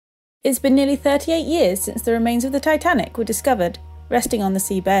It's been nearly 38 years since the remains of the Titanic were discovered, resting on the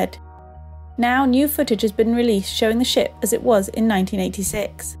seabed. Now new footage has been released showing the ship as it was in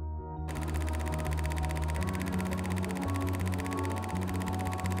 1986.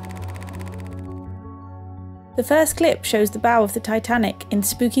 The first clip shows the bow of the Titanic in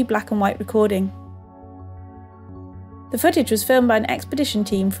spooky black and white recording. The footage was filmed by an expedition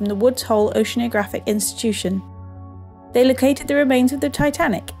team from the Woods Hole Oceanographic Institution. They located the remains of the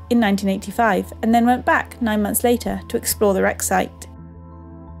Titanic in 1985 and then went back 9 months later to explore the wreck site.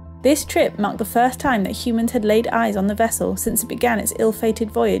 This trip marked the first time that humans had laid eyes on the vessel since it began its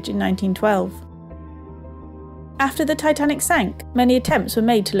ill-fated voyage in 1912. After the Titanic sank, many attempts were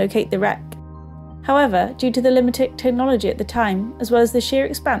made to locate the wreck. However, due to the limited technology at the time, as well as the sheer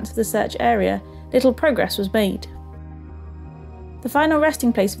expanse of the search area, little progress was made. The final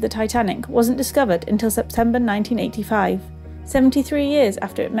resting place of the Titanic wasn't discovered until September 1985, 73 years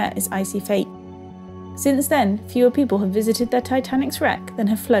after it met its icy fate. Since then, fewer people have visited the Titanic's wreck than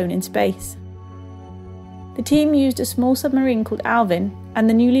have flown in space. The team used a small submarine called Alvin and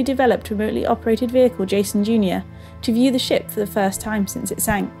the newly developed remotely operated vehicle Jason Jr. to view the ship for the first time since it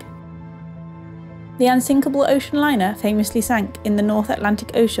sank. The unsinkable ocean liner famously sank in the North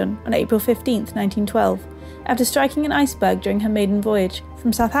Atlantic Ocean on April 15, 1912, after striking an iceberg during her maiden voyage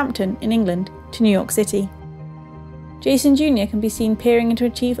from Southampton in England to New York City. Jason Jr. can be seen peering into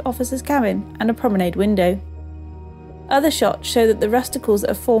a chief officer's cabin and a promenade window. Other shots show that the rusticles that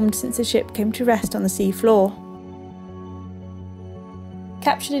have formed since the ship came to rest on the sea floor.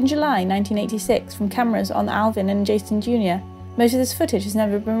 Captured in July 1986 from cameras on Alvin and Jason Jr., most of this footage has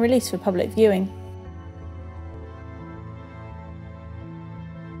never been released for public viewing.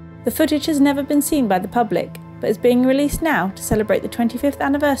 The footage has never been seen by the public, but is being released now to celebrate the 25th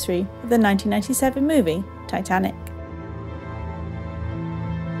anniversary of the 1997 movie Titanic.